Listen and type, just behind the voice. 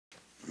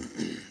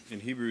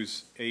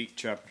Hebrews 8,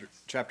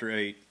 chapter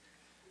 8,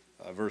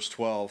 verse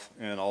 12,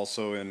 and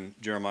also in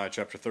Jeremiah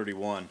chapter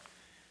 31,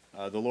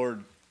 the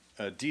Lord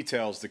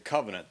details the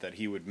covenant that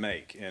he would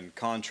make and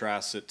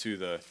contrasts it to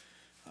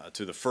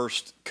the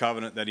first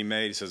covenant that he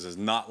made. He says, it's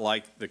not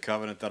like the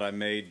covenant that I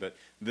made, but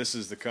this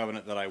is the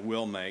covenant that I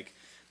will make.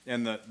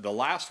 And the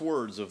last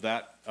words of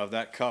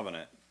that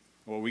covenant,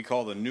 what we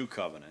call the new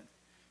covenant,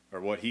 or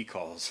what he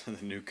calls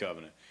the new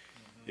covenant,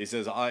 he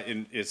says,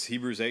 it's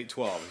Hebrews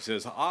 8:12. He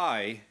says,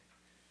 I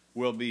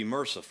will be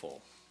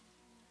merciful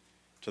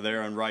to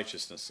their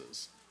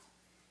unrighteousnesses,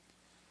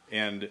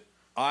 and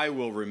I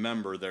will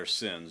remember their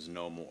sins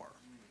no more.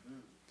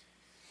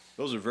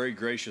 Those are very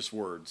gracious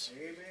words.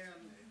 Amen.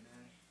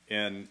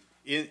 And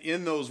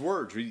in those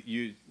words,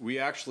 we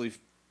actually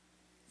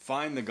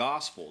find the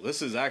gospel.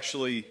 This is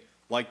actually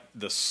like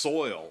the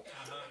soil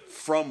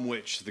from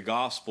which the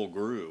gospel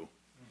grew,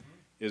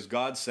 is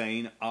God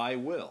saying, I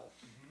will.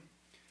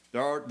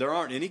 There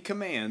aren't any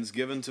commands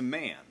given to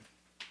man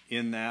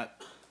in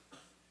that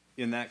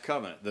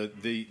covenant.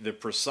 The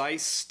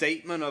precise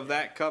statement of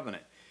that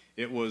covenant,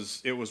 it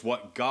was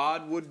what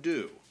God would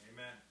do.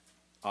 Amen.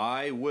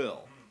 I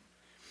will.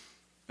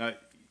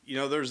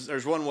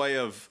 There's one way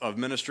of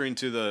ministering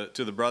to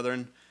the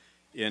brethren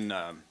in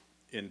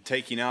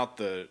taking out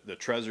the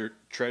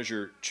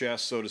treasure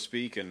chest, so to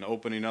speak, and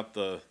opening up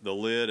the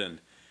lid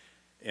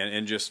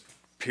and just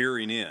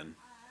peering in.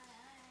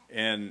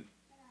 And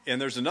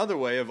there's another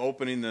way of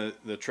opening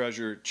the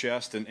treasure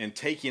chest and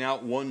taking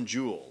out one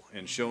jewel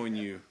and showing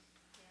you,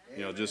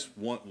 just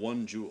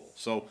one jewel.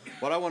 So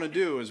what I want to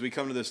do as we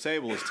come to this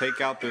table is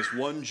take out this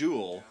one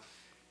jewel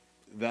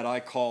that I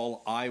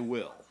call I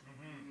will.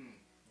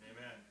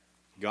 Amen.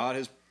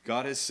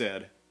 God has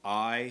said,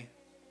 I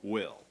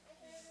will.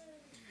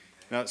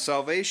 Now,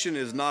 salvation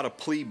is not a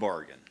plea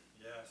bargain.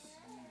 Yes.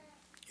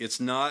 It's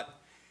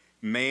not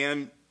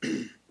man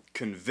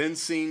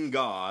convincing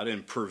God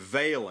and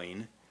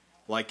prevailing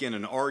like in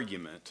an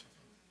argument,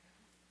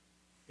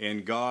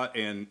 and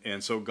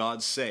so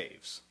God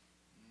saves,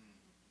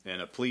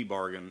 and a plea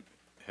bargain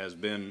has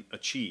been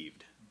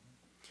achieved.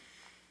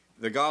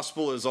 The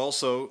gospel is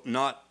also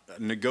not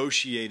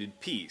negotiated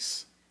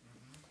peace.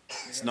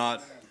 It's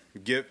not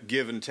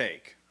give and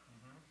take.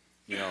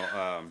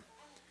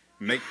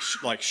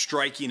 Like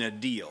striking a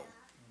deal,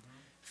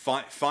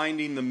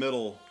 finding the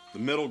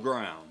middle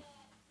ground.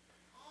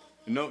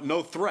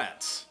 No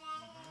threats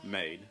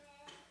made.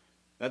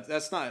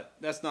 That's not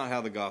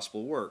how the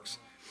gospel works.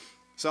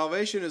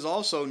 Salvation is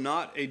also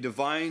not a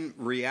divine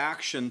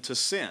reaction to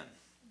sin.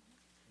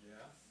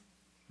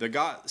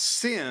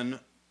 Sin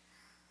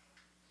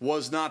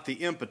was not the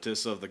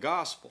impetus of the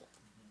gospel.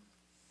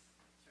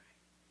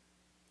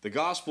 The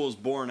gospel is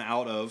born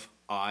out of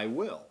I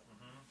will.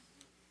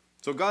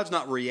 So God's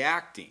not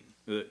reacting.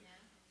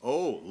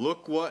 Oh,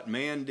 look what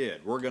man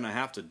did. We're going to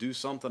have to do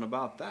something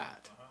about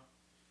that.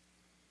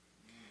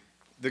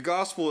 The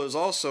gospel is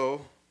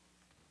also,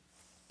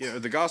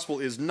 the gospel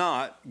is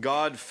not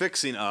God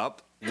fixing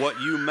up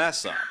what you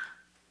mess up.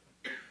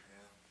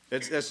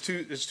 It's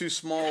too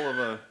small of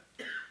a.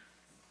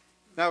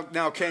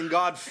 Now can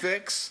God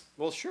fix?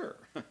 Well, sure,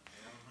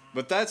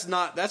 but that's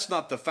not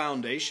the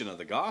foundation of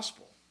the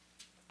gospel.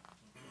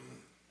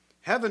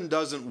 Heaven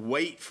doesn't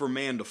wait for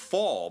man to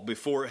fall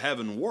before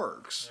heaven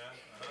works.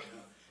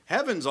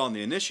 Heaven's on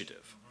the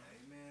initiative.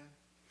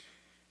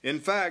 In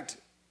fact,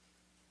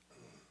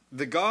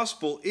 the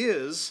gospel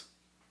is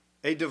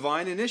a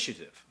divine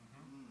initiative.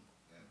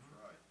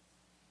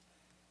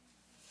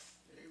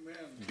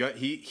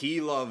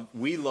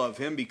 We love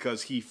him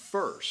because he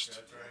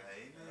first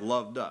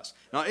loved us.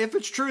 Now, if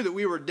it's true that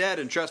we were dead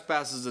in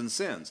trespasses and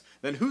sins,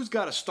 then who's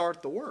got to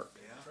start the work?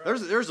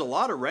 There's a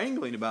lot of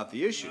wrangling about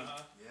the issue.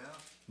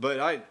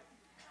 But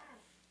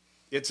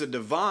it's a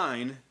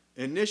divine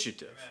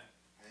initiative.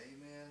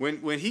 Amen.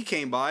 When he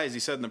came by, as he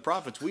said in the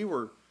prophets, we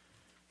were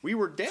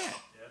dead.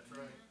 That's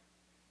right.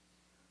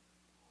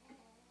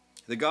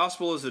 The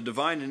gospel is a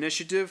divine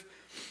initiative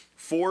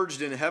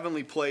forged in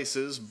heavenly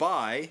places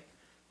by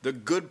the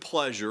good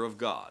pleasure of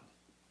God.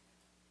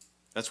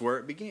 That's where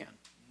it began.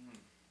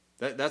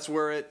 That's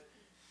where it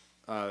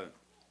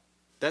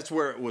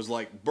was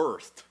like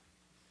birthed.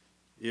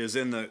 Is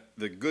in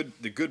the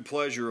good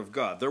pleasure of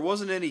God. There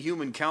wasn't any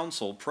human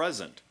counsel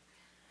present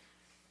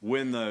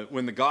when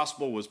the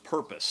gospel was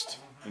purposed.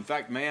 In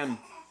fact, man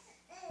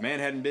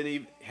hadn't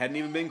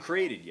even been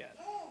created yet.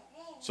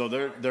 So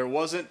there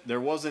wasn't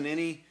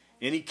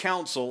any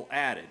counsel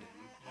added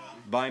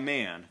by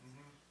man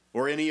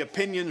or any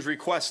opinions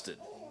requested.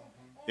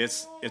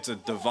 It's a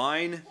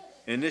divine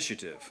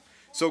initiative.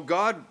 So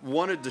God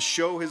wanted to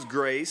show his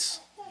grace,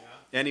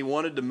 and he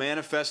wanted to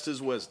manifest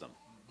his wisdom.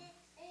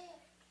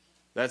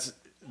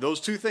 Those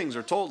two things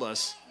are told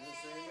us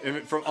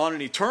on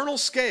an eternal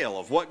scale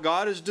of what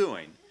God is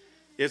doing.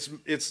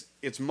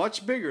 It's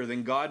much bigger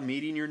than God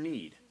meeting your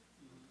need.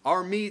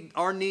 Our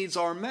needs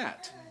are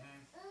met,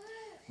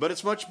 but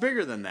it's much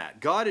bigger than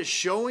that. God is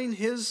showing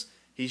his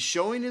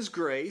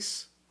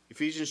grace,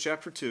 Ephesians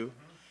chapter 2,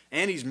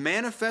 and he's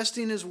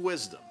manifesting his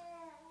wisdom,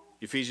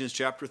 Ephesians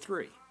chapter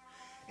 3.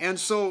 And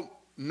so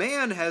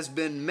man has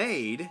been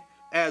made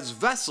as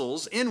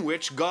vessels in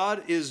which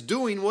God is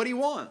doing what he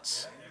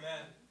wants.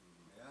 Amen.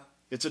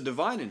 It's a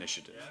divine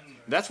initiative.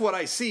 That's what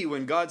I see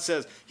when God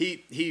says,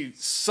 he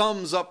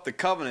sums up the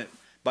covenant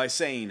by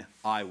saying,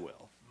 I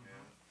will.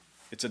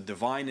 It's a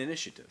divine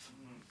initiative.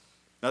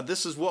 Now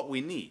this is what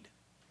we need.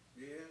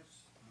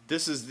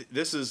 This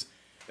is,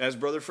 as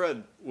Brother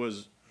Fred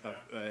was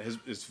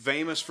is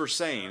famous for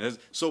saying, is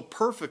so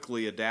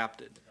perfectly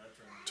adapted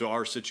to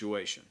our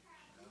situation.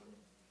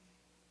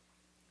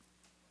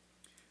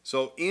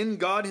 So in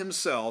God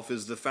himself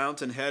is the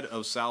fountainhead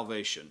of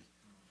salvation.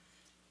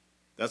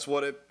 That's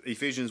what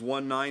Ephesians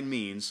 1:9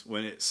 means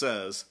when it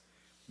says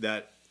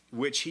that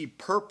which he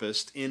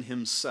purposed in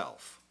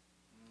himself.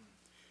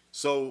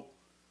 So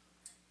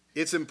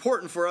it's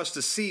important for us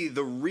to see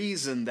the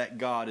reason that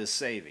God is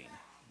saving.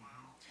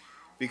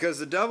 Because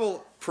the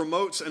devil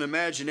promotes an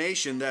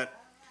imagination that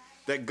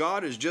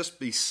God is just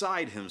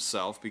beside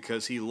himself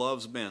because he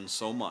loves men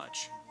so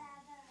much.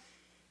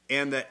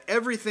 And that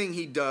everything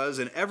he does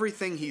and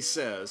everything he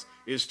says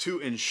is to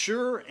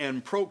ensure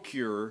and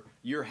procure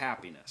your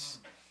happiness.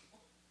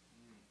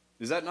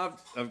 Is that not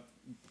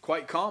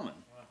quite common?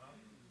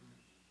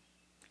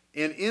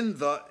 And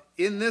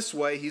in this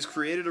way, he's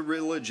created a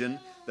religion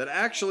that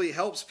actually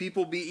helps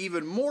people be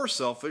even more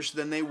selfish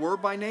than they were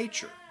by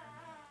nature.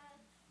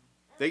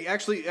 They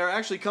are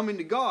actually coming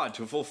to God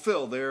to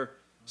fulfill their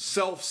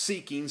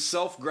self-seeking,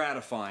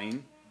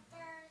 self-gratifying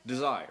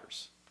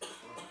desires.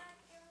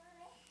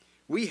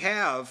 We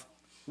have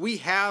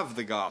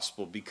the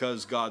gospel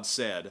because God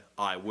said,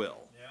 I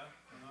will.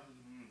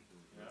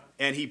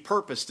 And he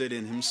purposed it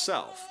in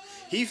himself.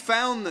 He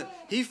found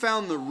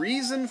the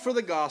reason for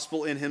the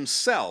gospel in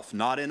himself,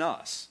 not in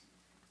us.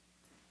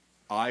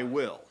 I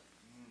will.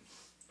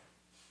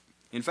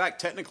 In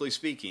fact, technically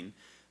speaking,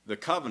 the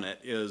covenant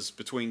is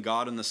between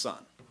God and the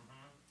Son.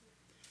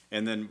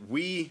 And then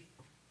we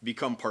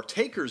become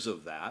partakers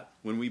of that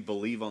when we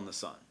believe on the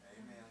Son.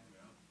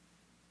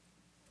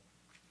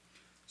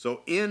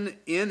 So in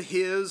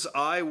his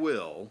I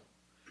will,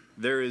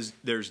 there's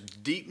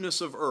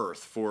deepness of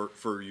earth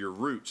for your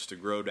roots to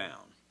grow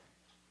down.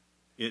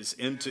 It's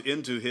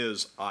into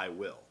his I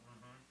will.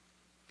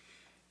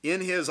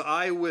 In his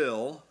I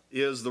will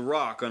is the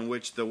rock on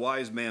which the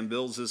wise man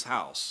builds his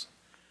house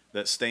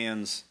that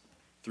stands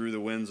through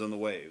the winds and the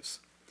waves.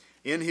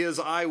 In his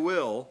I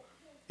will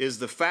is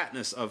the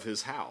fatness of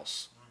his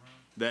house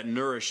that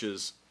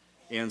nourishes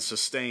and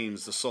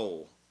sustains the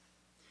soul.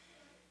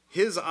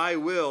 His I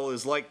will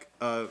is like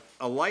a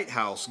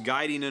lighthouse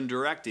guiding and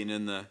directing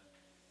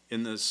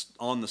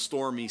on the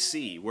stormy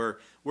sea,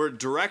 where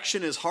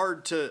direction is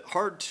hard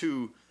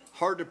to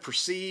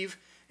perceive,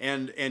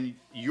 and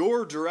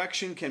your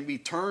direction can be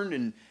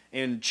turned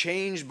and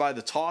changed by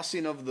the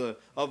tossing of the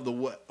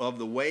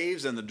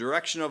waves and the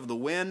direction of the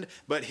wind.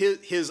 But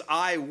his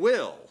I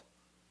will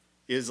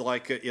is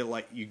like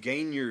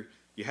you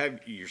have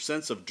your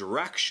sense of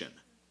direction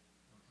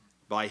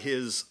by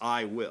his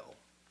I will.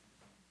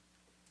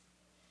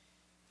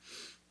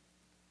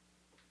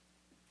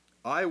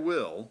 I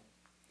will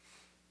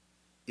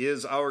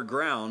is our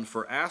ground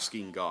for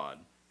asking God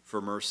for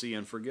mercy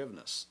and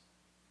forgiveness.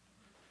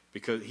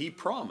 Because he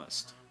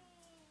promised,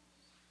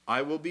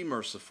 I will be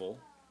merciful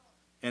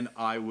and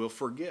I will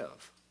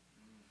forgive.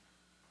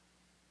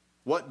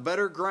 What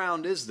better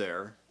ground is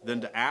there than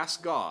to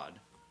ask God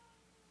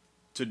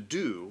to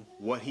do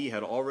what he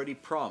had already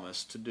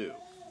promised to do?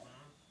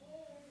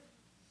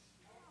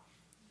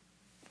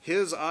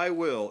 His I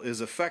will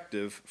is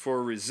effective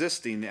for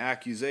resisting the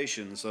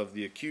accusations of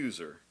the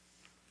accuser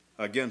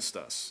against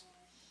us.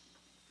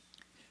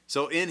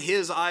 So in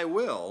his I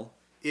will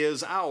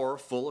is our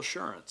full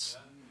assurance.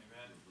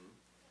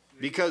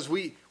 Because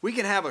we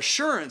can have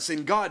assurance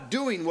in God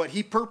doing what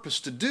he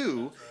purposed to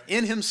do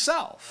in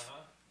himself.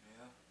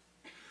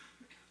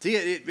 See,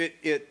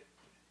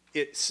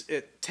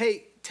 it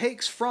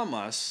takes from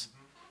us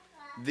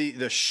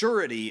the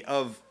surety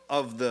of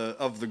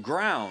the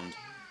ground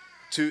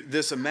to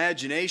this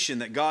imagination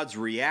that God's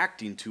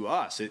reacting to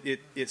us.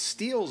 It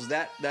steals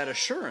that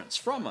assurance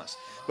from us.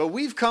 But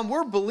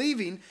we're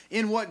believing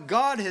in what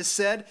God has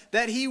said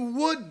that he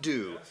would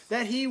do,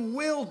 that he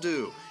will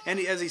do. And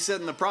as he said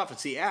in the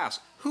prophets, he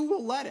asked, who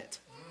will let it?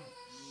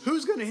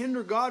 Who's going to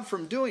hinder God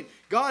from doing?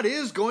 God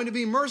is going to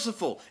be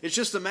merciful. It's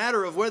just a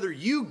matter of whether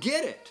you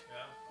get it.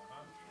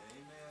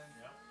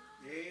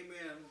 Amen.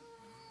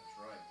 That's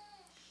right.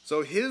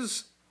 So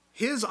his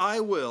I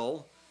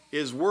will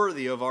is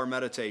worthy of our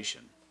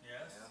meditation.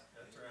 Yes,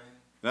 that's right.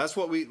 That's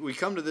what we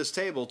come to this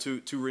table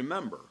to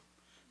remember,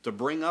 to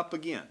bring up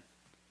again,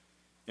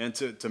 and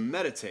to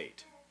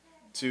meditate,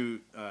 to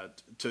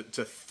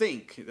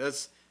think.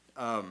 That's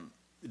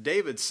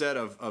David said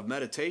of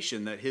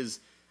meditation that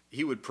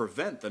he would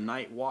prevent the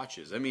night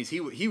watches. That means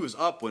he was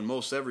up when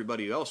most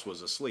everybody else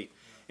was asleep,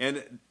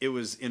 and it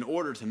was in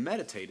order to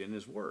meditate in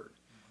his word,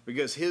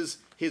 because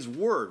his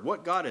word,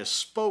 what God has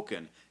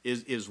spoken,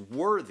 is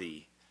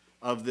worthy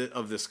of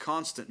this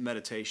constant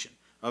meditation,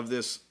 of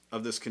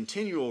this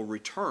continual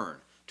return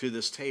to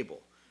this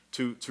table,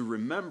 to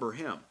remember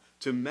him,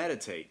 to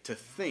meditate, to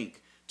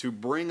think, to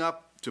bring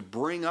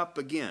up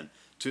again,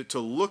 to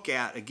look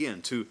at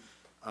again, to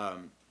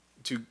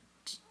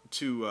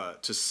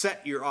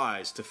set your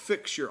eyes, to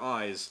fix your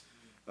eyes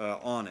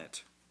on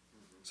it.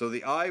 So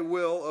the I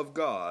will of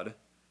God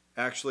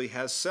actually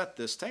has set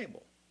this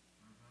table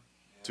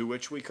to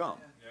which we come.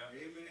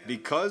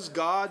 Because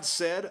God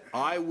said,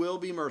 I will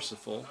be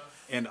merciful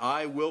and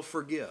I will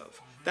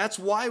forgive. That's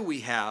why we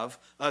have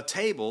a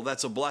table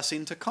that's a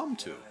blessing to come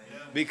to.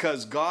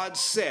 Because God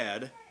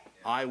said,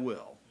 I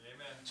will.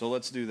 So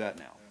let's do that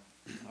now.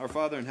 Our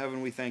Father in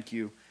heaven, we thank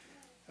you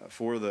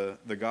for the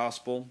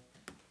gospel.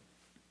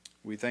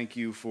 We thank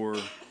you for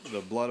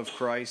the blood of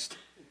Christ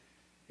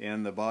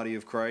and the body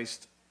of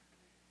Christ,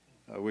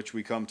 which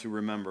we come to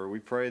remember. We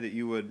pray that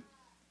you would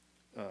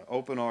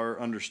open our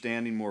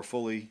understanding more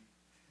fully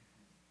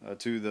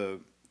to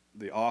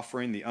the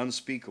offering, the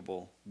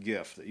unspeakable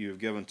gift that you have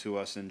given to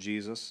us in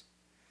Jesus.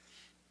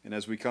 And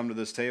as we come to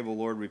this table,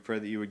 Lord, we pray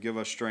that you would give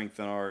us strength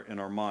in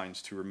our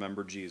minds to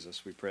remember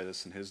Jesus. We pray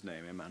this in his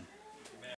name. Amen.